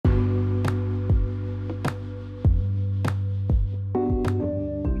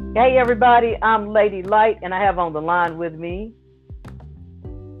Hey everybody, I'm Lady Light, and I have on the line with me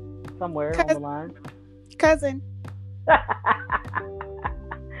somewhere on the Cousin, line. cousin,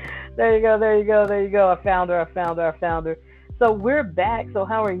 There you go, there you go, there you go. I found her, I found her, I found her. So we're back. So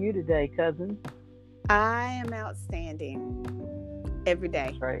how are you today, cousin? I am outstanding every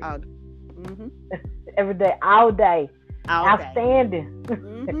That's day. right. Mm-hmm. Every day, all day, All day. outstanding.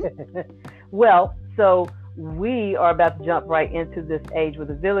 Mm-hmm. Well, so we are about to jump right into this age with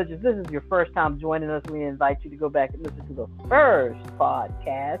the village. If this is your first time joining us, we invite you to go back and listen to the first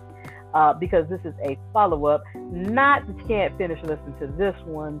podcast because this is a follow up. Not that you can't finish listening to this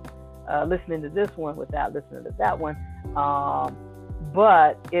one without listening to that one, um,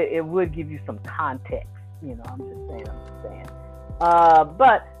 but it would give you some context. I'm just saying. I'm just saying.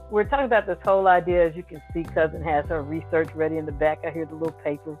 But we're talking about this whole idea. As you can see, cousin has her research ready in the back. I hear the little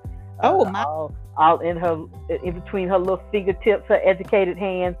paper, Oh my! all in between her little fingertips, her educated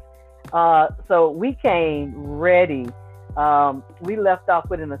hands. So we came ready. We left off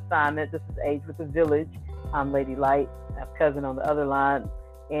with an assignment. This is Age with the Village. I'm Lady Light. I have cousin on the other line,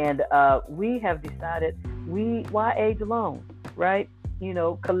 and we have decided why age alone, right?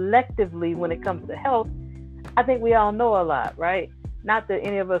 Collectively when it comes to health, I think we all know a lot, right? Not that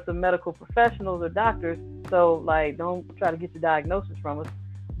any of us are medical professionals or doctors, so like don't try to get your diagnosis from us.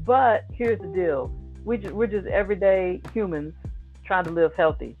 But here's the deal: we're just everyday humans trying to live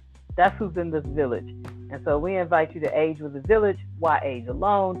healthy. That's who's in this village, and so we invite you to age with the village. Why age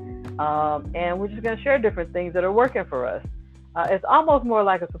alone? And we're just going to share different things that are working for us. It's almost more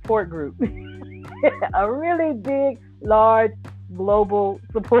like a support group, a really big, large, global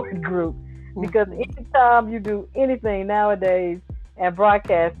support group. Because anytime you do anything nowadays and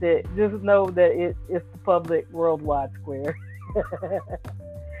broadcast it, just know that it's the public worldwide square.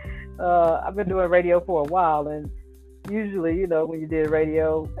 I've been doing radio for a while, and usually, when you did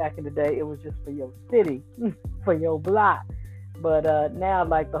radio back in the day, it was just for your city, for your block. But now,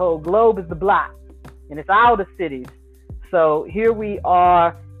 like the whole globe is the block, and it's all the cities. So here we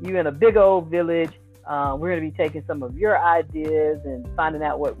are, you in a big old village. We're going to be taking some of your ideas and finding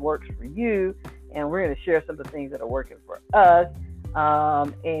out what works for you, and we're going to share some of the things that are working for us.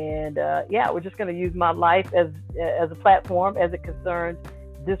 Yeah, we're just going to use my life as a platform as it concerns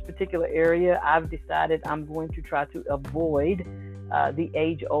this particular area. I've decided I'm going to try to avoid the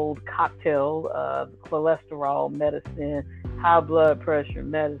age-old cocktail of cholesterol medicine, high blood pressure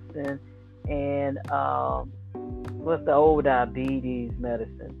medicine, and what's the old diabetes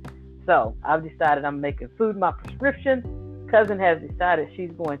medicine. So I've decided I'm making food my prescription. Cousin has decided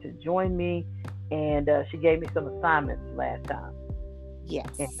she's going to join me, and she gave me some assignments last time. And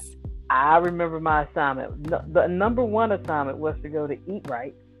Yes. I remember my assignment. The number one assignment was to go to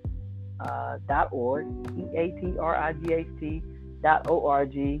eatright.org,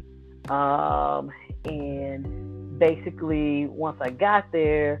 eatright.org. And basically, once I got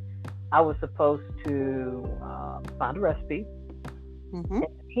there, I was supposed to find a recipe. Mm-hmm.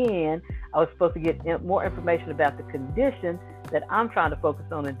 And I was supposed to get more information about the condition that I'm trying to focus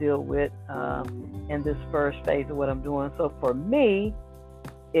on and deal with in this first phase of what I'm doing. So for me,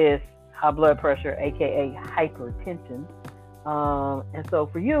 it's high blood pressure, aka hypertension. And so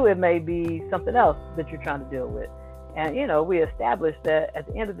for you, it may be something else that you're trying to deal with. And we established that at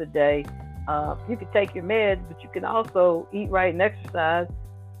the end of the day, you can take your meds, but you can also eat right and exercise.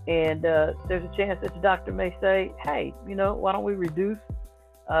 And there's a chance that your doctor may say, hey, why don't we reduce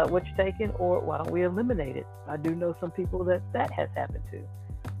what you're taking, or why don't we eliminate it? I do know some people that has happened to.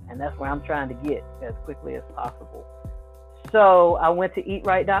 And that's where I'm trying to get as quickly as possible. So I went to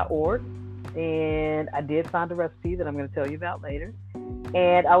eatright.org, and I did find a recipe that I'm going to tell you about later.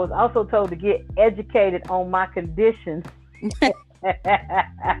 And I was also told to get educated on my conditions.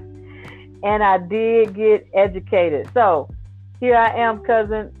 And I did get educated. So here I am,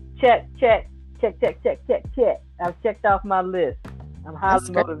 cousin. Check, check, check, check, check, check, check. I've checked off my list. I'm highly That's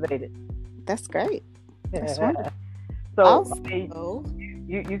great. motivated. That's great. That's wonderful. So Also,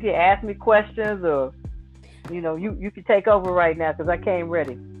 you can ask me questions, or you can take over right now because I came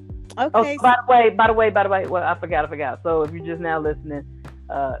ready. Oh, okay. by the way, well, I forgot. So if you're just now listening,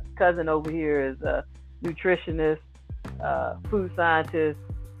 cousin over here is a nutritionist, food scientist,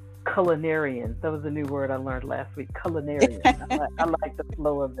 culinarian. That was a new word I learned last week. Culinarian. I like the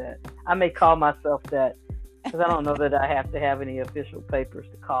flow of that. I may call myself that because I don't know that I have to have any official papers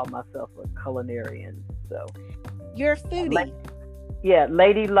to call myself a culinarian. So You're a foodie. yeah,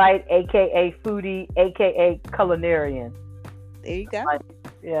 Lady Light, aka Foodie, aka Culinarian. There you go.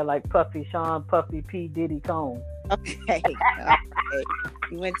 Like Puffy, Sean Puffy P. Diddy Cone. Okay. Okay.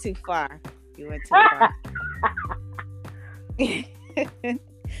 You went too far. You went too far.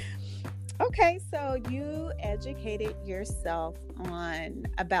 Okay, so you educated yourself on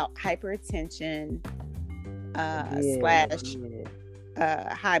about hypertension Yeah, slash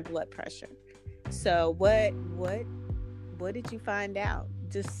yeah. high blood pressure. So what did you find out?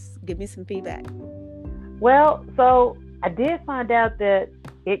 Just give me some feedback. Well, so I did find out that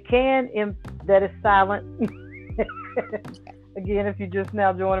it can that it's silent. Again, if you just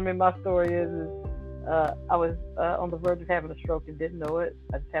now joining me, my story is I was on the verge of having a stroke and didn't know it.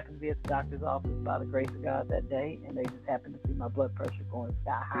 I just happened to be at the doctor's office by the grace of God that day, and they just happened to see my blood pressure going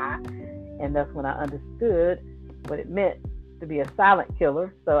sky high, and that's when I understood what it meant to be a silent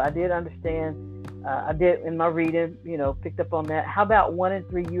killer. So I did understand. I did in my reading, picked up on that. How about 1 in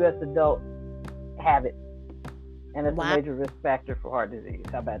 3 U.S. adults have it, and it's a Wow. major risk factor for heart disease.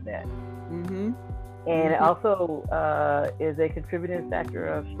 How about that? Mm-hmm. And it Mm-hmm. also is a contributing factor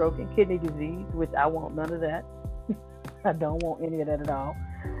of stroke and kidney disease, which I want none of that. I don't want any of that at all.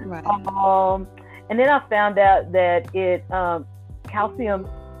 Right. And then I found out that calcium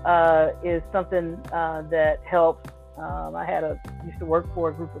is something that helps. I used to work for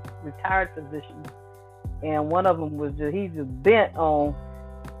a group of retired physicians, and one of them was he's just bent on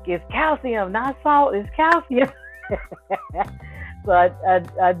it's calcium, not salt, it's calcium. So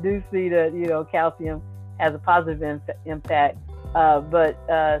I do see that calcium has a positive impact, but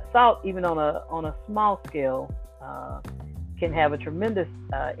salt, even on a small scale, can have a tremendous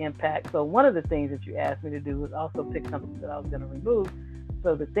impact. So one of the things that you asked me to do was also pick something that I was going to remove.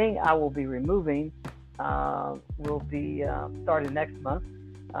 So the thing I will be removing will be starting next month.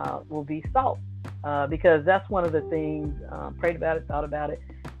 Will be salt, because that's one of the things. Prayed about it, thought about it.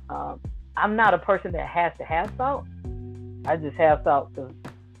 I'm not a person that has to have salt. I just have salt because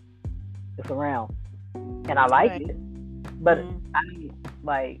it's around, and I like Right. it. But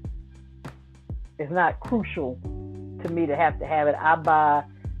Mm-hmm. it's not crucial to me to have it. I buy,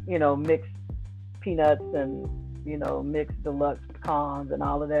 mixed peanuts and mixed deluxe pecans and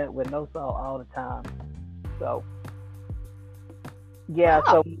all of that with no salt all the time. So yeah,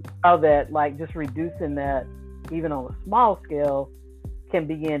 Wow. so how that just reducing that even on a small scale can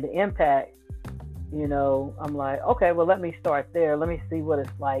begin to impact. I'm like, okay, well, let me start there. Let me see what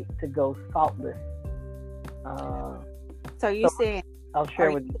it's like to go saltless. So you So saying I'll share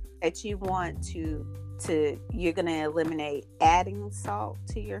are with you you. that you want you're gonna eliminate adding salt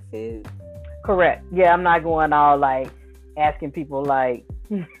to your food? Correct. Yeah, I'm not going all asking people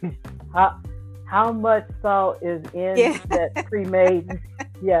how how much salt is in Yeah. that pre-made.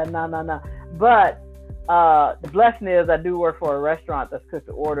 Yeah, no. But the blessing is I do work for a restaurant that's cooked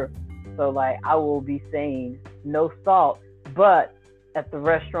to order. So I will be saying no salt, but at the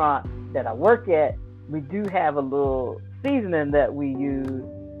restaurant that I work at, we do have a little seasoning that we use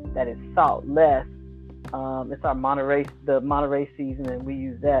that is salt less. It's our Monterey seasoning. We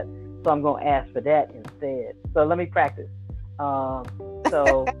use that, so I'm gonna ask for that instead. So let me practice.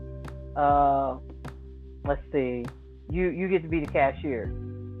 So let's see. You get to be the cashier.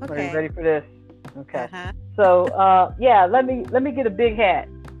 Are you Okay. ready for this? Okay. Uh-huh. So yeah, let me get a big hat.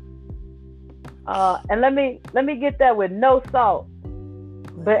 And let me get that with no salt,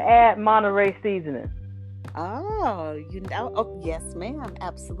 but add Monterey seasoning. Oh, oh, yes, ma'am.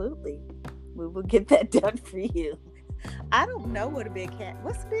 Absolutely. We will get that done for you. I don't know what a big hat.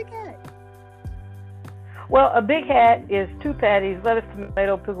 What's a big hat? Well, a big hat is 2 patties, lettuce,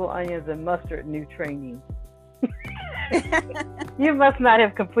 tomato, pickle, onions, and mustard. New training. You must not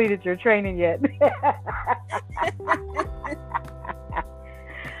have completed your training yet.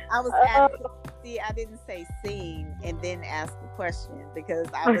 I was asking. See, I didn't say seen and then ask the question because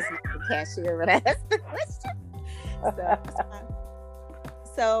I was not the cashier when I asked the question.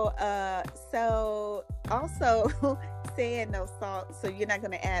 So also saying no salt. So you're not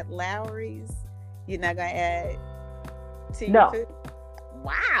going to add Lowry's. You're not going to add to your No. food.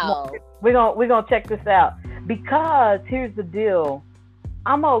 Wow. We're gonna check this out, because here's the deal.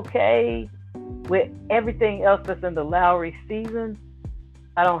 I'm okay with everything else that's in the Lowry season.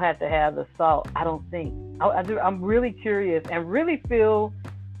 I don't have to have the salt. I don't think. I'm really curious and really feel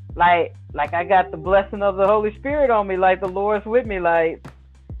like I got the blessing of the Holy Spirit on me. Like the Lord's with me. Like,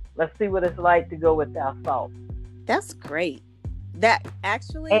 let's see what it's like to go without salt. That's great. That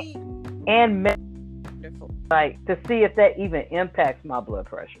actually And wonderful. to see if that even impacts my blood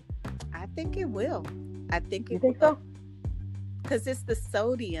pressure. I think it will. I think it You think will. so? Because it's the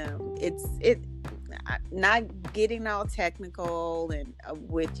sodium. Not getting all technical and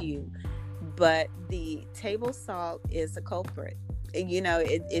with you, but the table salt is a culprit.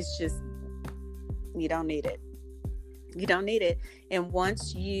 It's just you don't need it. You don't need it. And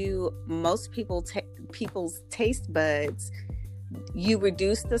once most people's taste buds, you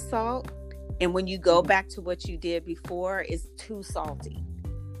reduce the salt, And when you go back to what you did before, it's too salty.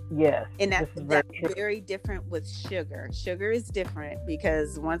 Yes. And that's very different with sugar. Sugar is different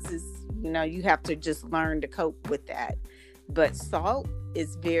because once it's, you have to just learn to cope with that. But salt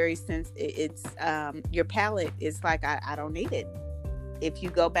is very it's your palate is like, I don't need it. If you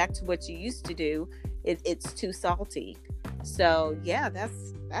go back to what you used to do, it's too salty. So yeah,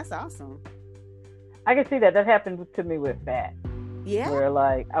 that's awesome. I can see that. That happened to me with fat. Yeah. Where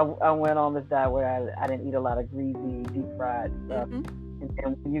like I went on this diet where I didn't eat a lot of greasy, deep fried stuff. And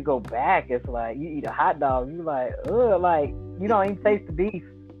then when you go back, it's like you eat a hot dog, you like, ugh, like you don't even taste the beef.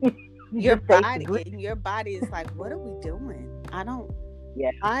 Your body is like, what are we doing?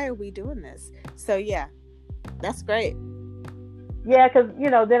 Yeah. Why are we doing this? So yeah, that's great. Yeah, because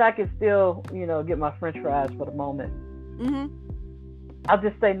then I can still get my French fries for the moment. I'll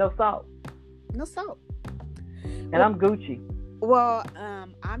just say no salt. No salt. And I'm Gucci. Well,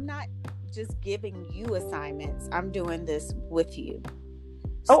 I'm not just giving you assignments. I'm doing this with you.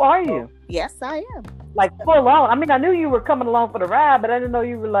 Oh, are you? Yes, I am. Like full on. I mean, I knew you were coming along for the ride, but I didn't know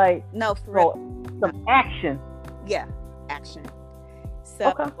you were like some action. Yeah, action.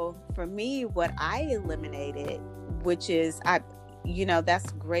 So for me, what I eliminated, which is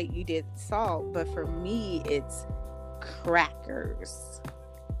that's great you did salt, but for me it's crackers.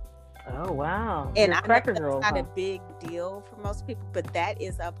 Oh wow. And I know that's not a big deal for most people, but that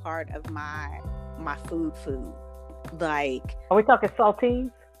is a part of my food. Like, are we talking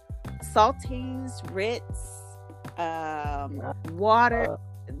saltines? Saltines, Ritz, water,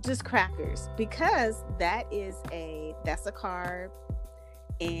 just crackers, because that's a carb,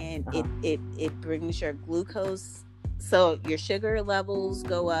 and it brings your glucose, so your sugar levels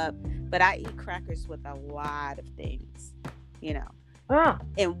go up. But I eat crackers with a lot of things,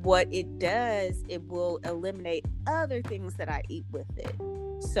 and what it does, it will eliminate other things that I eat with it.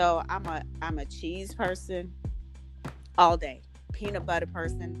 So I'm a cheese person all day, peanut butter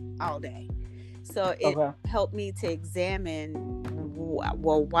person all day. So it helped me to examine,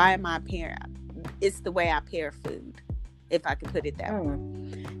 well, why am I pairing? It's the way I pair food, if I could put it that way.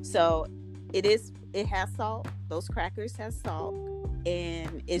 So it has salt. Those crackers have salt,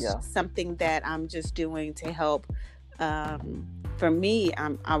 and it's something that I'm just doing to help. For me,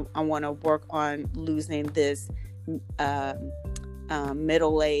 I want to work on losing this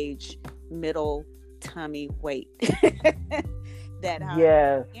middle tummy weight that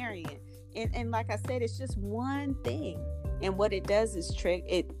I'm carrying. And like I said, it's just one thing. And what it does is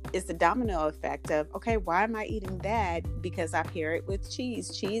it's a domino effect of, okay, why am I eating that? Because I pair it with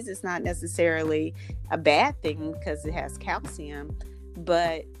cheese. Cheese is not necessarily a bad thing because it has calcium,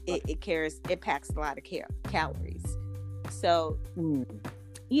 but it packs a lot of calories. So,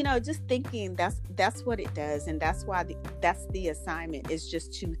 just thinking that's what it does. And that's why that's the assignment, is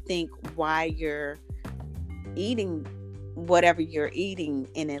just to think why you're eating whatever you're eating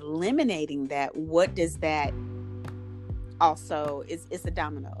and eliminating that. What does that also it's a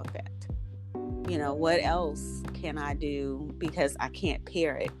domino effect. What else can I do because I can't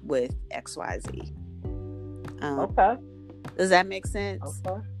pair it with XYZ? Does that make sense?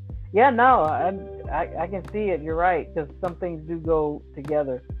 Okay. Yeah, no, I can see it. You're right, because some things do go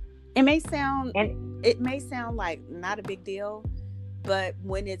together. It may sound like not a big deal, but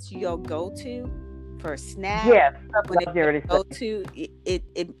when it's your go-to for a snack, when it's your go-to,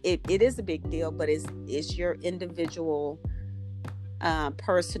 it is a big deal. But it's your individual,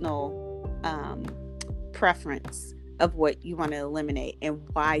 personal preference of what you want to eliminate and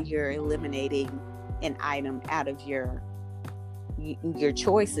why you're eliminating an item out of your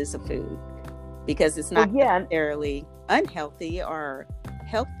choices of food, because it's not necessarily unhealthy or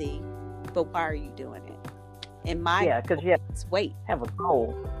healthy, but why are you doing it? And because it's weight. Have a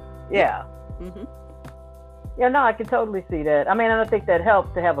goal. Yeah. Yeah, no, I can totally see that. I mean, I think that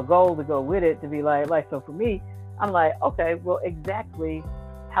helps to have a goal to go with it, to be like so for me, I'm like, okay, well, exactly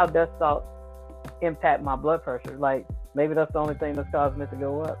how does salt impact my blood pressure? Like, maybe that's the only thing that's causing it to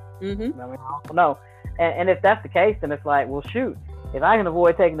go up. I mean, I don't know. And if that's the case, then it's like, well, shoot, if I can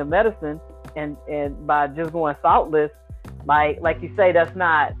avoid taking the medicine and by just going saltless, like you say,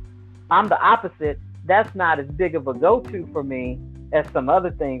 I'm the opposite. That's not as big of a go-to for me as some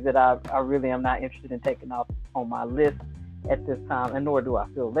other things that I really am not interested in taking off on my list at this time, and nor do I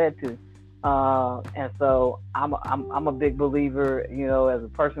feel led to. And so I'm a big believer, as a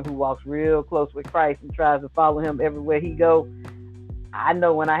person who walks real close with Christ and tries to follow him everywhere he goes. I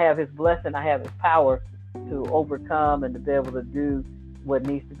know when I have his blessing, I have his power to overcome and to be able to do what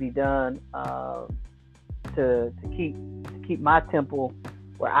needs to be done to keep my temple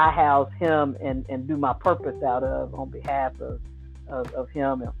where I house him and do my purpose out of on behalf of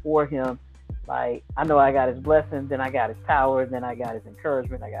him and for him, Like, I know I got his blessing, then I got his power, then I got his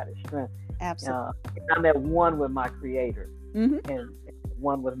encouragement, I got his strength. Absolutely. I'm at one with my Creator, Mm-hmm. and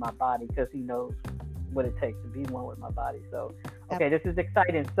one with my body, because He knows what it takes to be one with my body. So, okay, this is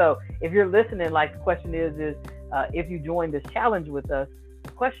exciting. So, if you're listening, like, the question is if you join this challenge with us,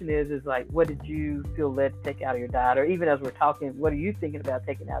 the question is like, what did you feel led to take out of your diet? Or even as we're talking, what are you thinking about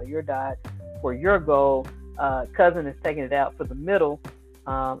taking out of your diet for your goal? Cousin is taking it out for the middle.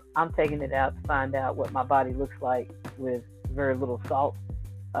 I'm taking it out to find out what my body looks like with very little salt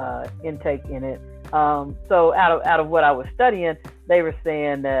intake in it. So out of what I was studying, they were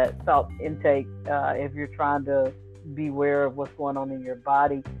saying that salt intake, if you're trying to be aware of what's going on in your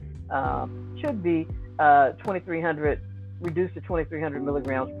body, should be 2,300, reduced to 2,300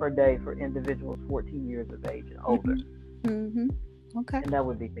 milligrams per day for individuals 14 years of age and older. Mm-hmm. Okay. And that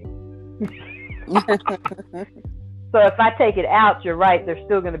would be me. So if I take it out, you're right, there's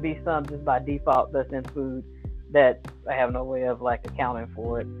still going to be some just by default that's in food that I have no way of like accounting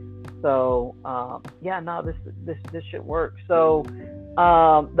for it. So this should work. So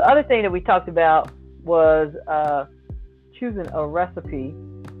the other thing that we talked about was choosing a recipe.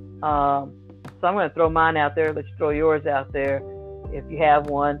 So I'm going to throw mine out there. Let's throw yours out there if you have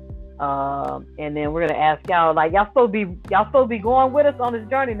one. And then we're going to ask y'all, like, y'all supposed to be going with us on this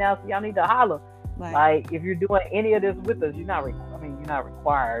journey now, so y'all need to holler. Right. Like, if you're doing any of this with us, you're not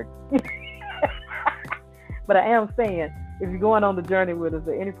required. But I am saying, if you're going on the journey with us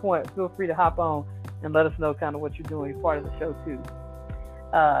at any point, feel free to hop on and let us know kind of what you're doing. You're part of the show too.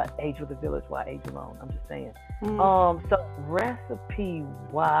 Age with a Village, why age alone? I'm just saying. So recipe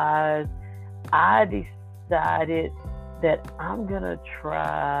wise, I decided that I'm gonna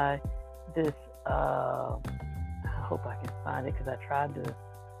try this. I hope I can find it, because I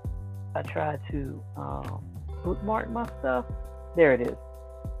tried to bookmark my stuff. There it is.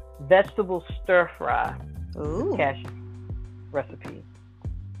 Vegetable stir fry. Ooh. Cashew recipe.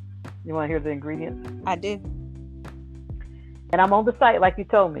 You want to hear the ingredients? I do. And I'm on the site like you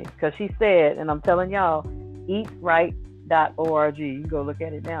told me, because she said, and I'm telling y'all, eatright.org. You can go look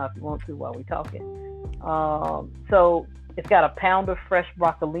at it now if you want to while we're talking. So it's got a pound of fresh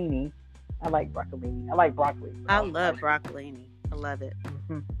broccolini. I like broccolini. I like broccoli. I love broccolini. I love it.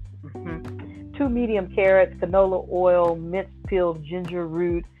 Mm-hmm. Mm-hmm. 2 medium carrots, canola oil, minced peeled ginger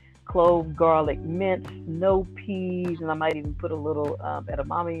root, clove, garlic, mince, no peas, and I might even put a little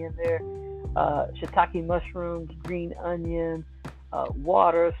edamame in there. Shiitake mushrooms, green onions,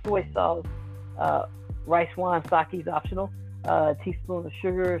 water, soy sauce, rice wine, sake is optional, a teaspoon of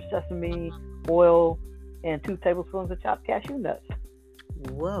sugar, sesame oil, and 2 tablespoons of chopped cashew nuts.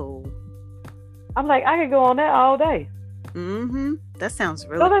 Whoa. I'm like, I could go on that all day. Mm-hmm. That sounds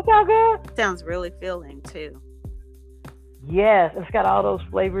really. Does that sound good? Sounds really filling too. Yes, it's got all those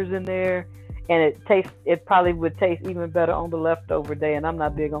flavors in there, and it probably would taste even better on the leftover day, and I'm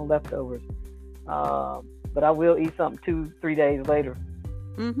not big on leftovers. But I will eat something 2-3 days later.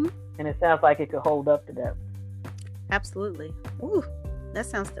 Mm-hmm. And it sounds like it could hold up to that. Absolutely. Ooh, that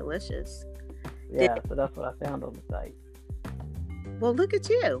sounds delicious. Yeah, so that's what I found on the site. Well, look at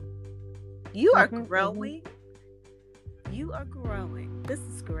you. You are Mm-hmm, growing. Mm-hmm. You are growing. This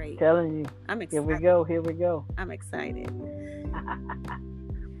is great. Telling you. I'm excited. Here we go. I'm excited.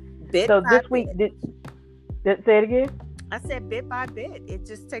 So this week, say it again? I said bit by bit. It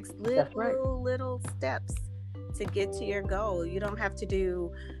just takes little steps to get to your goal. You don't have to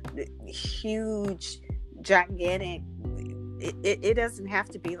do huge, gigantic. It doesn't have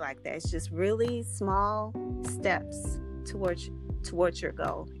to be like that. It's just really small steps towards your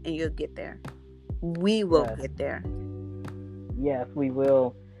goal, and you'll get there. We will get there. Yes, we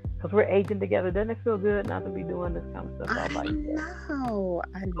will. Because we're aging together. Doesn't it feel good not to be doing this kind of stuff all by yourself?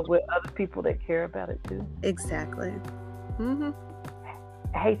 I know. But with other people that care about it too. Exactly. Mm-hmm.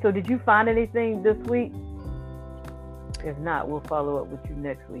 Hey, so did you find anything this week? If not, we'll follow up with you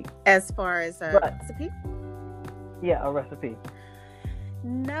next week. As far as a recipe? Yeah, a recipe.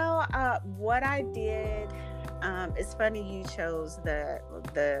 No, what I did, it's funny you chose the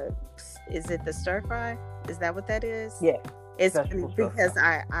is it the stir fry? Is that what that is? Yeah. It's because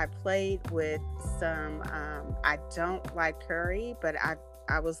I played with some, I don't like curry, but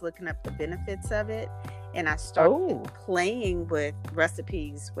I was looking up the benefits of it, and I started playing with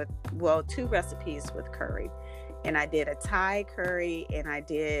recipes 2 recipes with curry. And I did a Thai curry, and I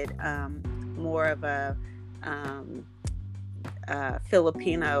did more of a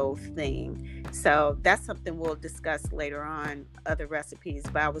Filipino thing. So that's something we'll discuss later on, other recipes.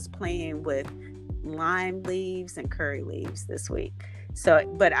 But I was playing with lime leaves and curry leaves this week. So,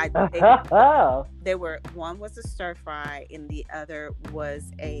 but one was a stir fry, and the other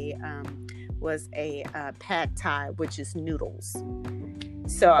was a was a pad thai, which is noodles.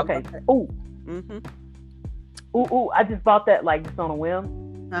 So Okay. Ooh. Mm-hmm. Ooh. I just bought that like just on a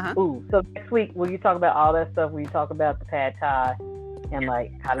whim. Uh-huh. Ooh. So next week, will you talk about all that stuff? Will you talk about the pad thai and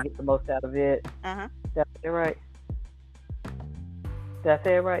like how to get the most out of it? Uh-huh. That's it, right? That's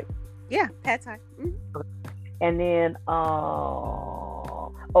it, right? Yeah, pad thai. Mm-hmm. And then,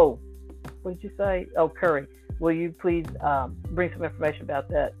 what did you say? Oh, curry. Will you please bring some information about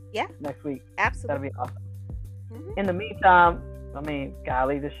that? Yeah, next week. absolutely. That'll be awesome. Mm-hmm. In the meantime, I mean,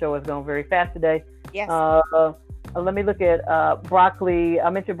 golly, the show is going very fast today. Yes. Let me look at broccoli. I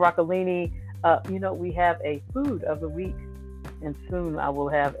mentioned broccolini. We have a food of the week, and soon I will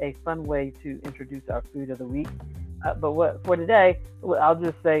have a fun way to introduce our food of the week. But what for today? I'll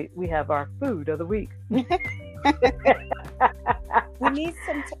just say we have our food of the week. We need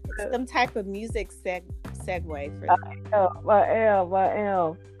some type of music segue for that. I am.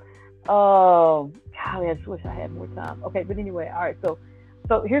 Oh, golly, I just wish I had more time. Okay, but anyway, all right. So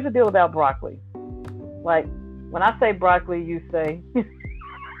here's the deal about broccoli. Like when I say broccoli, you say.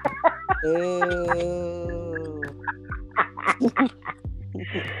 Ooh.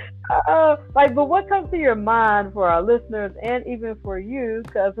 But what comes to your mind for our listeners and even for you,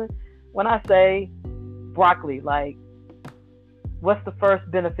 cousin, when I say broccoli? Like, what's the first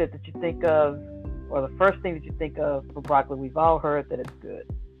benefit that you think of, or the first thing that you think of for broccoli? We've all heard that it's good.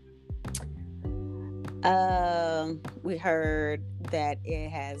 We heard that it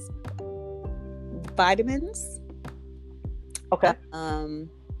has vitamins. Okay.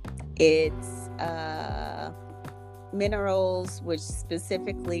 It's minerals, which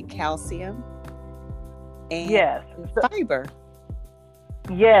specifically calcium and yes, fiber.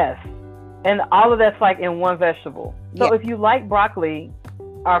 Yes, and all of that's like in one vegetable. So if you like broccoli,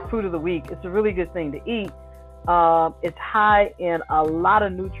 our food of the week, it's a really good thing to eat. It's high in a lot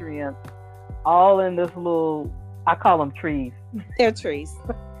of nutrients, all in this little, I call them trees. They're trees.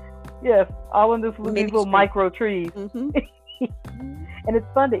 Yes, all in this little micro trees. Mm-hmm. And it's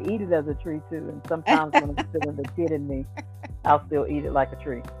fun to eat it as a tree too. And sometimes when I'm still in the kid in me, I'll still eat it like a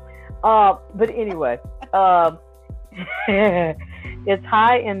tree. But anyway, it's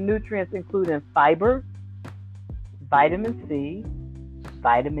high in nutrients including fiber, vitamin C,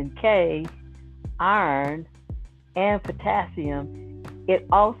 vitamin K, iron, and potassium. It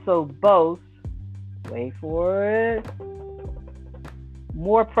also boasts, wait for it,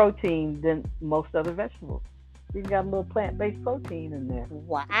 more protein than most other vegetables. You got a little plant-based protein in there.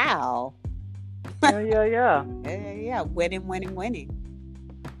 Wow. Yeah. Yeah. Winning.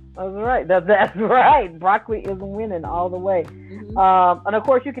 That's right. That's right. Broccoli is winning all the way. Mm-hmm. And of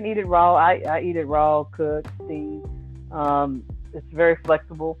course, you can eat it raw. I eat it raw, cooked, steamed. It's very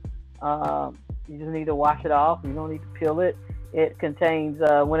flexible. You just need to wash it off. You don't need to peel it. It contains,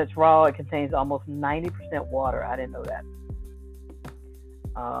 when it's raw, it contains almost 90% water. I didn't know that.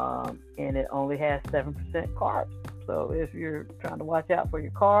 And it only has 7% carbs. So if you're trying to watch out for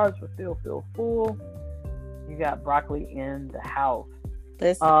your carbs but still feel full, you got broccoli in the house.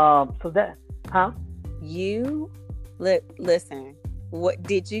 Listen. You listen. What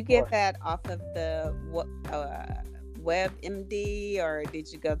did you get that off of the WebMD, or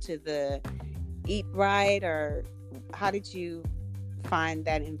did you go to the Eat Right, or how did you find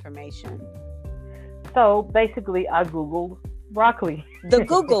that information? So basically, I Googled broccoli. The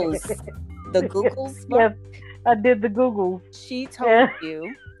Googles. Yes, I did the Googles. She told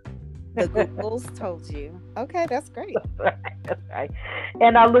you. The Googles told you. Okay, that's great. That's right.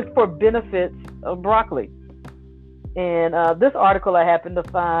 And I looked for benefits of broccoli. And this article I happened to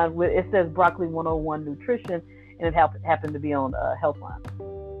find, it says Broccoli 101 Nutrition, and it happened to be on Healthline.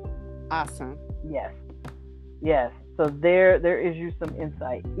 Awesome. Yes. So there is you some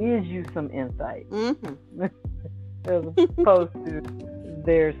insight. Mm-hmm. As opposed to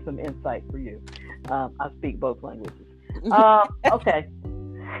there's some insight for you. I speak both languages. Okay.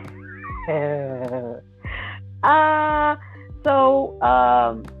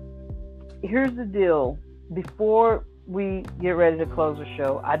 So here's the deal. Before we get ready to close the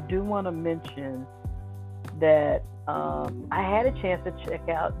show, I do want to mention that I had a chance to check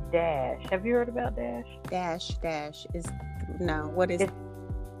out Dash. Have you heard about Dash? Dash is what is it?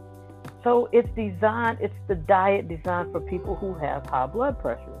 So it's the diet designed for people who have high blood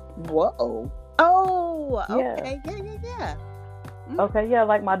pressure. Whoa. Oh, okay. Yeah. Mm-hmm. Okay, yeah,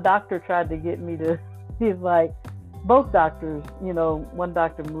 like my doctor tried to get me to, he's like, both doctors, one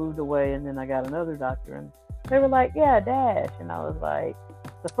doctor moved away and then I got another doctor and they were like, yeah, Dash. And I was like,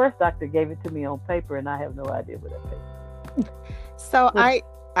 the first doctor gave it to me on paper and I have no idea what that paper. So I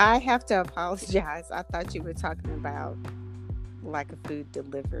have to apologize. I thought you were talking about like a food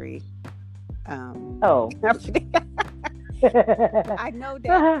delivery Oh. I know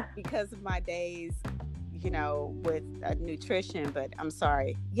that because of my days, with nutrition, but I'm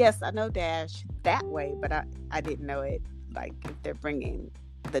sorry. Yes, I know Dash that way, but I didn't know it, like, if they're bringing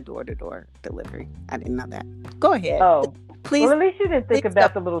the door-to-door delivery. I didn't know that. Go ahead. Oh. Please. Well, at least you didn't think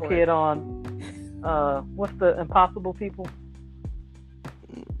about the little forward. kid on, what's the Impossible People?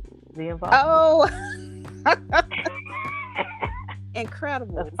 The Impossible. Oh.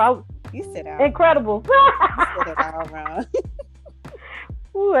 Incredible. You said out. Incredible. You said it all wrong.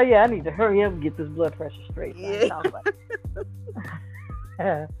 Ooh, yeah, I need to hurry up and get this blood pressure straight. Yeah.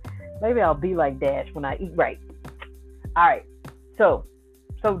 Maybe I'll be like Dash when I eat right. All right. So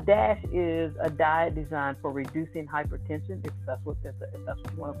Dash is a diet designed for reducing hypertension, if that's what you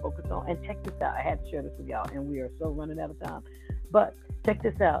want to focus on. And check this out. I had to share this with y'all, and we are so running out of time. But check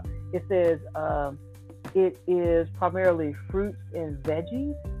this out. It says it is primarily fruits and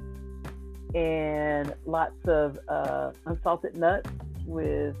veggies and lots of unsalted nuts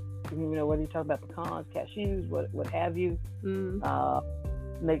with, whether you're talking about pecans, cashews, what have you.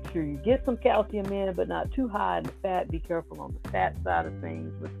 Make sure you get some calcium in, but not too high in the fat. Be careful on the fat side of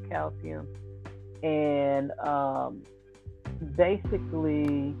things with calcium. And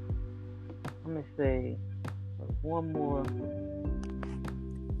basically, let me see. One more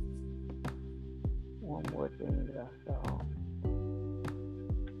thing that I saw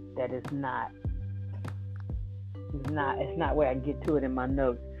that is not it's not where I can get to it in my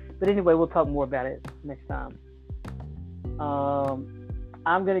notes. But anyway, we'll talk more about it next time.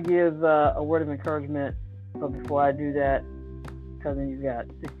 I'm going to give a word of encouragement, but before I do that, Cousin, you've got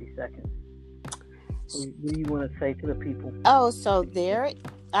 60 seconds. What do you want to say to the people? Oh, so there,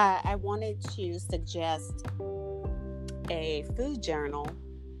 I wanted to suggest a food journal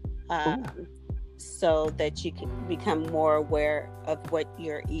so that you can become more aware of what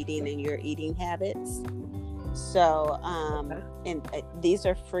you're eating and your eating habits. So, and these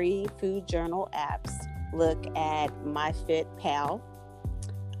are free food journal apps. Look at MyFitPal,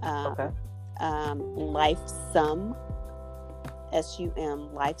 LifeSum, SUM,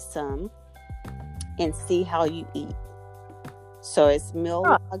 LifeSum, and see how you eat. So it's meal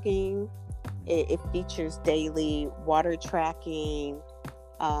logging. It features daily water tracking,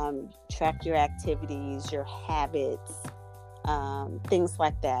 track your activities, your habits, things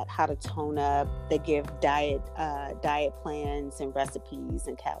like that, how to tone up. They give diet plans and recipes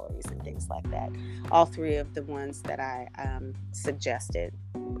and calories and things like that. All three of the ones that I suggested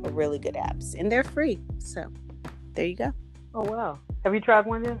are really good apps, and they're free. So there you go. Oh, wow. Have you tried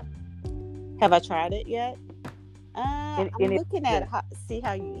one yet? Have I tried it yet? I'm looking at see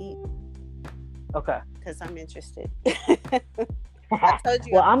how you eat. Okay. Because I'm interested. I told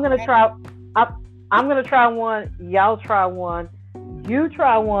you. Well, I'm gonna try. I'm gonna try one. Y'all try one. You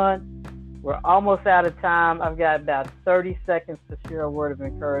try one. We're almost out of time. I've got about 30 seconds to share a word of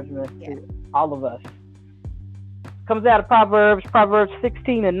encouragement to all of us. Comes out of Proverbs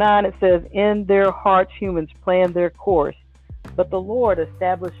 16:9. It says, "In their hearts humans plan their course, but the Lord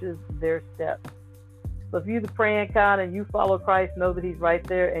establishes their steps." So if you're the praying kind and you follow Christ, know that He's right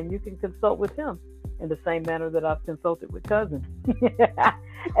there, and you can consult with Him in the same manner that I've consulted with Cousin,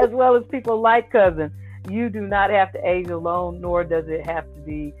 as well as people like Cousin. You do not have to age alone, nor does it have to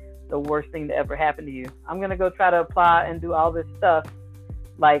be the worst thing to ever happen to you. I'm going to go try to apply and do all this stuff.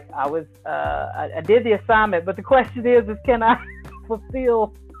 Like I did the assignment, but the question is can I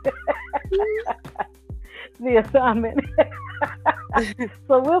fulfill the assignment?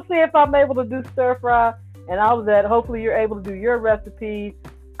 So we'll see if I'm able to do stir fry and all of that. Hopefully you're able to do your recipes.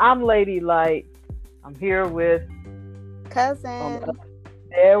 I'm Lady Light. I'm here with Cousin.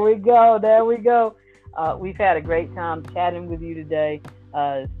 There we go. We've had a great time chatting with you today.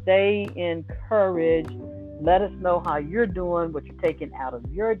 Stay encouraged. Let us know how you're doing, what you're taking out of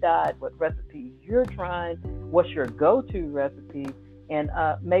your diet, what recipes you're trying, what's your go-to recipe, and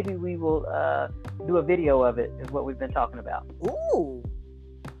maybe we will do a video of it, is what we've been talking about. Ooh.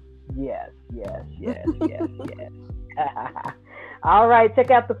 Yes. All right,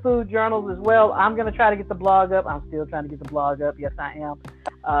 check out the food journals as well. I'm going to try to get the blog up. I'm still trying to get the blog up. Yes, I am.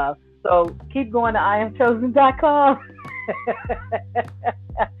 So keep going to IamChosen.com.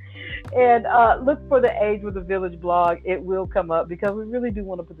 And look for the Age with the Village blog. It will come up because we really do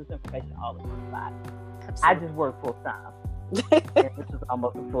want to put this information all in one spot. Absolutely. I just work full time. And this is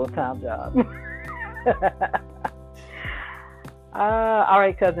almost a full-time job. All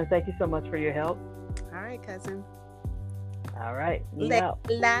right, Cousin. Thank you so much for your help. All right, Cousin. All right.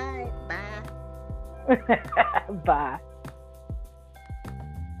 Bye. Bye.